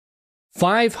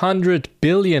500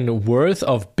 billion worth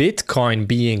of Bitcoin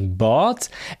being bought,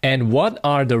 and what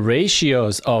are the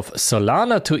ratios of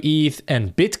Solana to ETH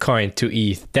and Bitcoin to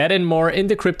ETH? That and more in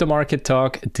the Crypto Market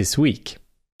Talk this week.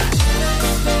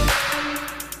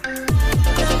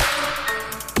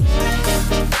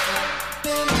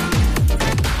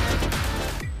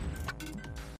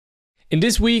 In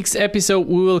this week's episode,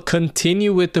 we will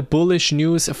continue with the bullish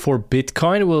news for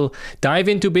Bitcoin. We'll dive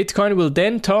into Bitcoin. We'll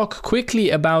then talk quickly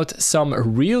about some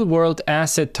real-world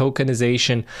asset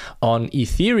tokenization on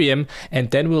Ethereum. And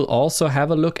then we'll also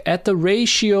have a look at the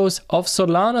ratios of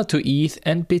Solana to ETH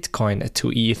and Bitcoin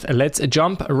to ETH. Let's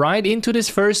jump right into this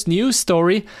first news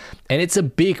story. And it's a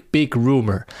big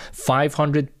rumor.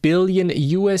 $500 billion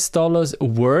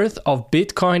worth of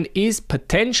Bitcoin is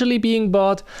potentially being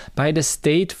bought by the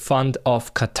state fund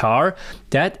of Qatar.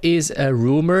 That is a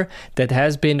rumor that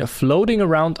has been floating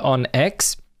around on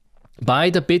X by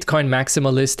the Bitcoin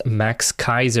maximalist Max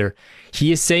Kaiser.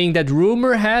 He is saying that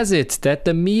rumor has it that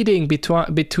the meeting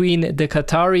between the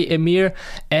Qatari emir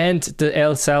and the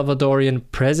El Salvadorian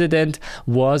president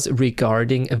was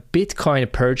regarding a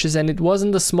Bitcoin purchase, and it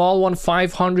wasn't a small one,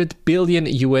 $500 billion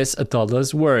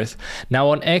worth. Now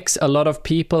on X, a lot of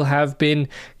people have been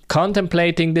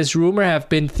contemplating this rumor, have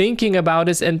been thinking about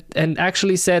this, and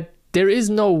actually said, there is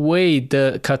no way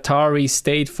the Qatari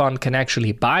state fund can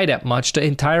actually buy that much. The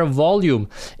entire volume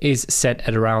is set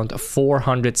at around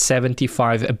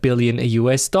 $475 billion.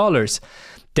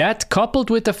 That, coupled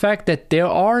with the fact that there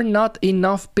are not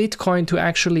enough Bitcoin to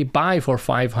actually buy for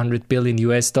 $500 billion,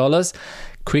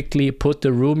 quickly put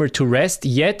the rumor to rest.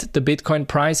 Yet the Bitcoin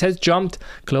price has jumped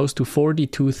close to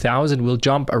 42,000. We'll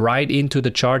jump right into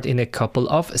the chart in a couple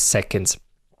of seconds.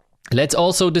 Let's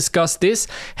also discuss this.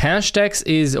 Hashtags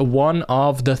is one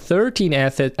of the 13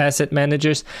 asset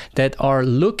managers that are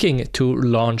looking to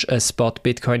launch a spot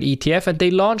Bitcoin ETF, and they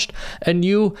launched a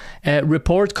new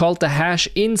report called the Hash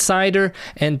Insider,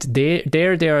 and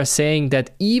there they are saying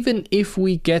that even if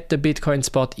we get the Bitcoin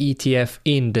spot ETF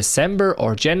in December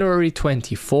or January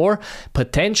 24,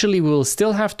 potentially we'll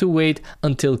still have to wait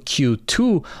until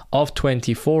Q2 of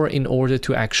 24 in order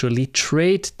to actually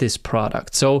trade this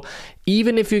product. So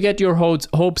even if you get your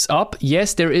hopes up,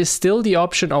 yes, there is still the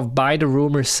option of buy the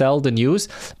rumor, sell the news,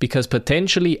 because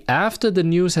potentially after the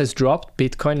news has dropped,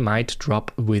 Bitcoin might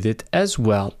drop with it as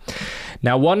well.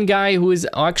 Now, one guy who is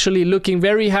actually looking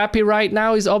very happy right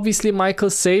now is obviously Michael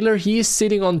Saylor. He is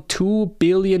sitting on $2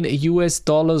 billion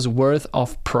worth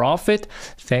of profit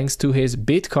thanks to his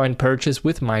Bitcoin purchase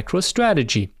with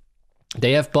MicroStrategy.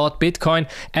 They have bought Bitcoin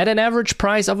at an average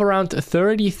price of around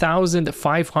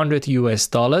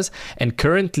 $30,500, and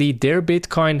currently their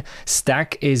Bitcoin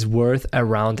stack is worth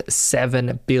around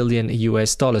 $7 billion,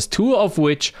 two of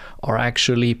which are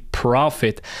actually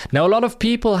profit. Now, a lot of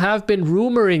people have been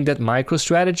rumoring that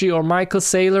MicroStrategy or Michael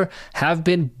Saylor have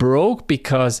been broke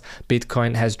because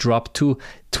Bitcoin has dropped to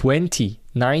 20,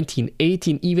 19,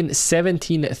 18, even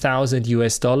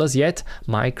 $17,000. Yet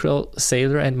Michael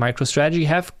Saylor and MicroStrategy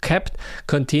have kept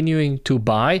continuing to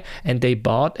buy, and they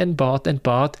bought and bought and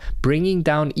bought, bringing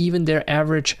down even their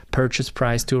average purchase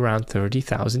price to around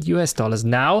 $30,000.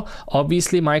 Now,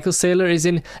 obviously, Michael Saylor is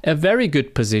in a very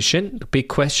good position. The big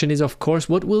question is, of course,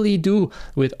 what will he do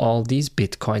with all these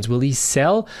Bitcoins? Will he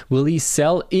sell? Will he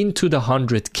sell into the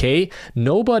 100K?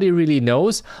 Nobody really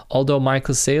knows, although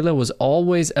Michael Saylor was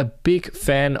always a big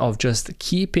fan of just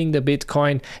keeping the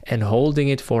Bitcoin and holding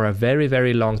it for a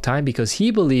very long time, because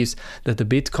he believes that the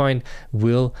Bitcoin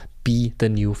will be the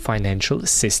new financial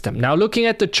system. Now, looking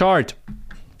at the chart,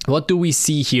 what do we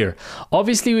see here?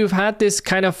 Obviously, we've had this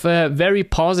kind of very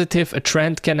positive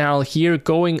trend canal here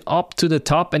going up to the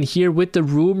top, and here with the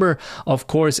rumor, of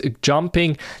course,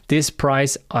 jumping this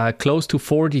price close to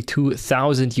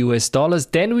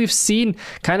 $42,000. Then we've seen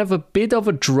kind of a bit of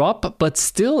a drop, but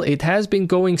still it has been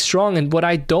going strong. And what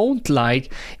I don't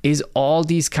like is all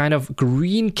these kind of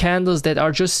green candles that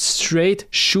are just straight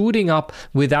shooting up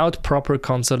without proper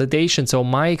consolidation. So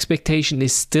my expectation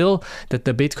is still that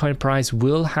the Bitcoin price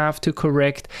will have to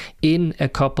correct in a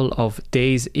couple of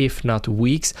days, if not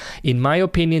weeks. In my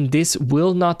opinion, this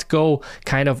will not go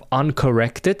kind of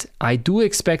uncorrected. I do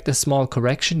expect a small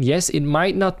correction. Yes, it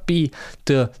might not be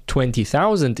the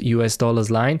 $20,000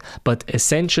 line, but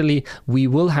essentially we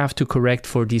will have to correct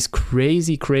for these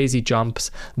crazy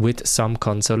jumps with some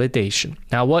consolidation.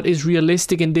 Now, what is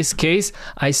realistic in this case?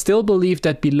 I still believe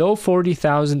that below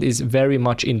 40,000 is very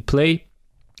much in play.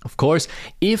 Of course,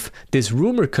 if this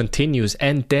rumor continues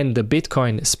and then the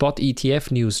Bitcoin spot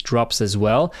ETF news drops as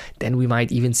well, then we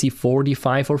might even see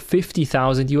 45 or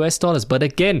 50,000 US dollars. But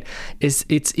again, it's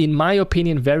in my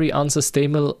opinion very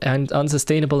unsustainable, and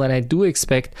I do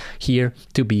expect here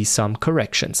to be some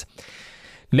corrections.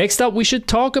 Next up, we should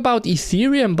talk about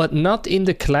Ethereum, but not in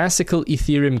the classical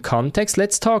Ethereum context.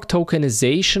 Let's talk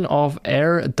tokenization of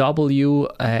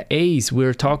RWAs.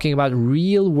 We're talking about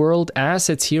real-world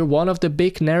assets here, one of the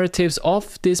big narratives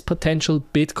of this potential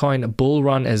Bitcoin bull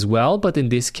run as well, but in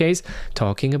this case,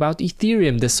 talking about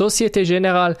Ethereum. The Societe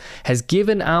Generale has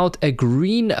given out a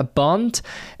green bond,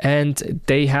 and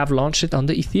they have launched it on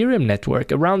the Ethereum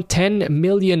network. Around 10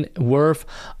 million worth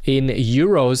in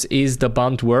euros is the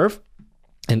bond worth.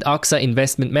 And AXA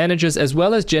Investment Managers as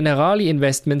well as Generali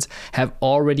Investments have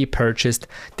already purchased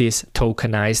this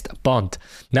tokenized bond.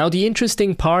 Now, the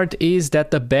interesting part is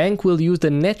that the bank will use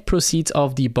the net proceeds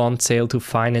of the bond sale to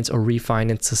finance or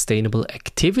refinance sustainable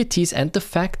activities. And the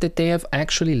fact that they have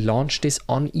actually launched this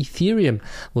on Ethereum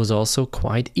was also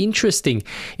quite interesting.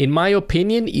 In my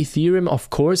opinion, Ethereum, of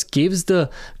course, gives the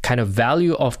kind of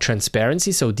value of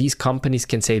transparency. So these companies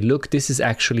can say, look, this is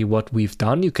actually what we've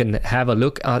done. You can have a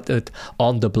look at it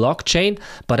on the blockchain,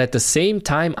 but at the same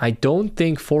time, I don't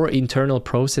think for internal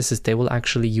processes they will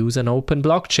actually use an open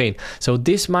blockchain. So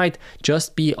this might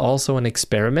just be also an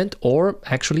experiment, or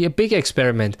actually a big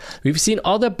experiment. We've seen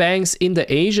other banks in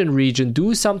the Asian region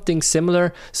do something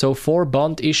similar. So for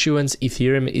bond issuance,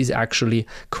 Ethereum is actually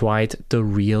quite the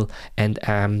real and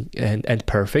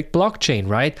perfect blockchain,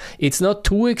 right? It's not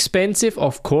too expensive.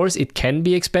 Of course, it can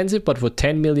be expensive, but for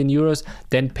 10 million euros,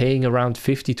 then paying around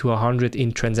 50 to 100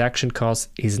 in transaction costs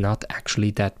is not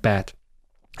actually that bad.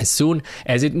 As soon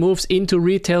as it moves into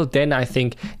retail, then I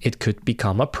think it could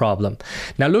become a problem.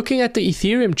 Now, looking at the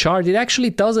Ethereum chart, it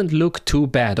actually doesn't look too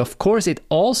bad. Of course, it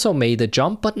also made a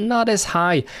jump, but not as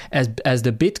high as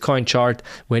the Bitcoin chart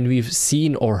when we've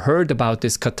seen or heard about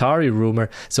this Qatari rumor.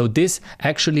 So this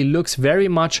actually looks very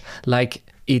much like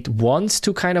it wants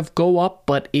to kind of go up,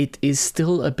 but it is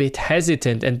still a bit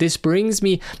hesitant. And this brings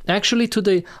me actually to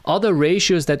the other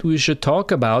ratios that we should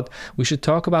talk about. We should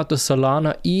talk about the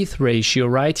Solana ETH ratio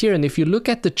right here. And if you look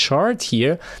at the chart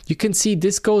here, you can see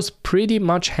this goes pretty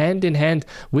much hand in hand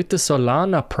with the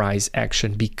Solana price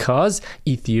action, because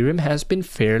Ethereum has been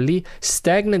fairly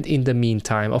stagnant in the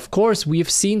meantime. Of course, we've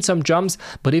seen some jumps,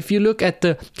 but if you look at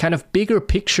the kind of bigger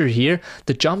picture here,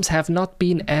 the jumps have not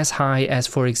been as high as,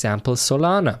 for example,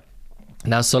 Solana.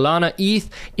 Now, Solana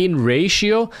ETH in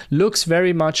ratio looks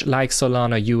very much like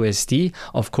Solana USD.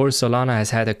 Of course, Solana has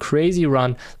had a crazy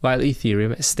run while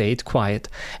Ethereum stayed quiet.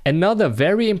 Another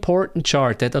very important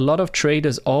chart that a lot of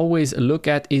traders always look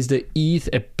at is the ETH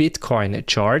Bitcoin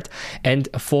chart. And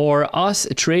for us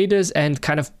traders and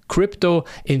kind of crypto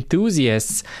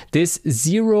enthusiasts, this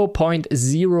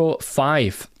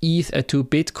 0.05 ETH to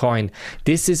Bitcoin,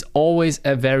 this is always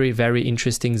a very, very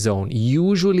interesting zone.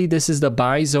 Usually this is the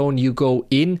buy zone you go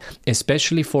in,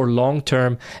 especially for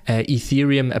long-term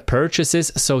Ethereum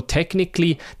purchases. So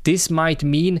technically this might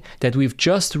mean that we've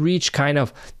just reached kind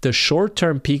of the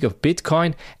short-term peak of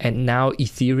Bitcoin, and now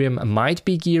Ethereum might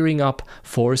be gearing up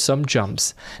for some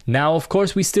jumps. Now, of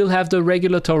course, we still have the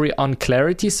regulatory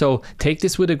unclarity, so take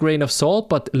this with a grain of salt,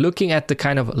 but looking at the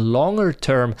kind of longer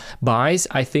term buys,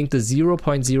 I think the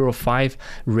 0.05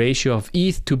 ratio of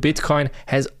ETH to Bitcoin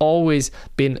has always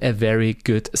been a very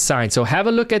good sign. So have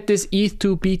a look at this ETH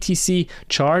to BTC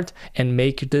chart and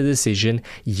make the decision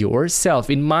yourself.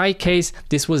 In my case,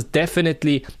 this was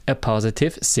definitely a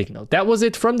positive signal. That was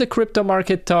it from the Crypto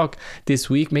Market Talk this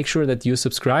week. Make sure that you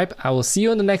subscribe. I will see you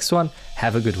on the next one.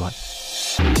 Have a good one.